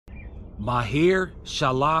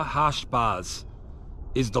Mahershalalhashbaz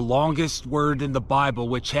is the longest word in the Bible,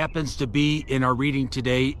 which happens to be in our reading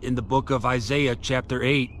today in the book of Isaiah chapter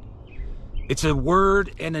 8. It's a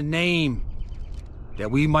word and a name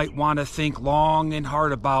that we might want to think long and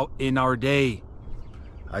hard about in our day.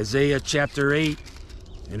 Isaiah chapter 8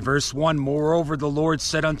 and verse 1, Moreover, the Lord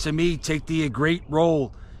said unto me, Take thee a great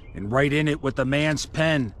roll, and write in it with a man's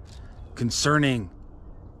pen concerning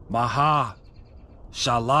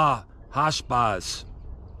Mahershalalhashbaz.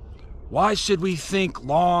 Why should we think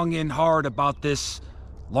long and hard about this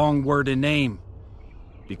long word and name?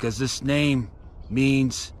 Because this name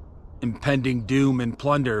means impending doom and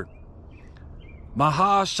plunder.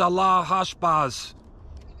 Mahershalalhashbaz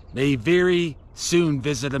may very soon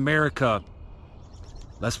visit America,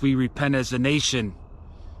 lest we repent as a nation.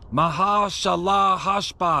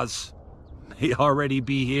 Mahershalalhashbaz may already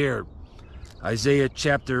be here. Isaiah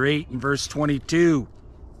chapter 8 and verse 22.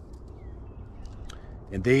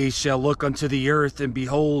 And they shall look unto the earth, and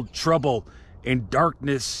behold trouble and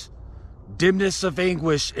darkness, dimness of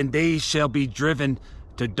anguish, and they shall be driven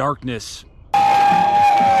to darkness.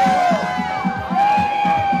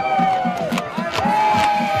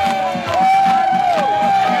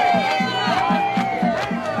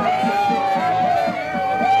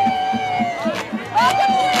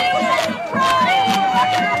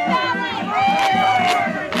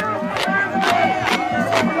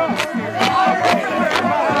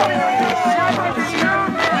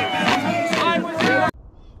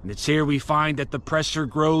 And it's here we find that the pressure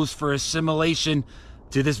grows for assimilation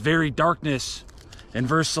to this very darkness. In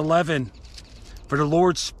verse 11, For the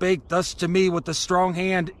Lord spake thus to me with a strong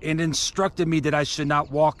hand, and instructed me that I should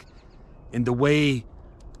not walk in the way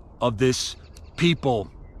of this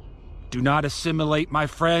people. Do not assimilate, my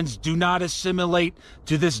friends. Do not assimilate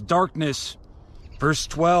to this darkness. Verse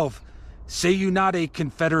 12, Say you not a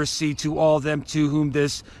confederacy to all them to whom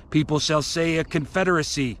this people shall say a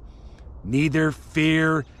confederacy. Neither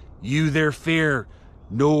fear you their fear,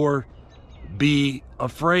 nor be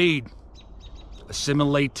afraid.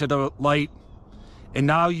 Assimilate to the light. And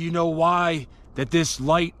now you know why that this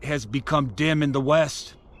light has become dim in the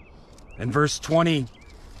west. And verse 20,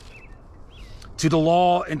 To the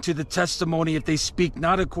law and to the testimony, if they speak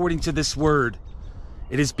not according to this word,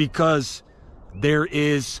 it is because there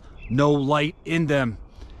is no light in them.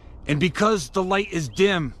 And because the light is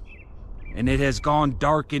dim, and it has gone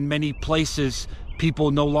dark in many places,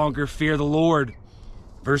 people no longer fear the Lord.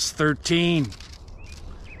 Verse 13,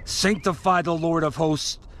 Sanctify the Lord of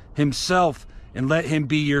hosts himself, and let him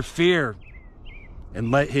be your fear,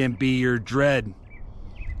 and let him be your dread.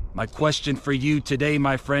 My question for you today,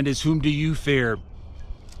 my friend, is whom do you fear?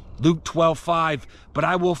 Luke 12:5, But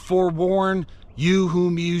I will forewarn you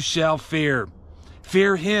whom you shall fear.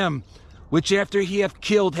 Fear him, which after he hath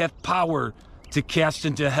killed hath power to cast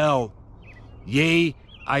into hell. Yea,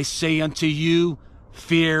 I say unto you,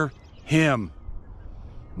 fear him.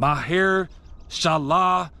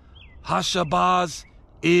 Mahershalalhashbaz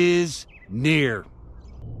is near.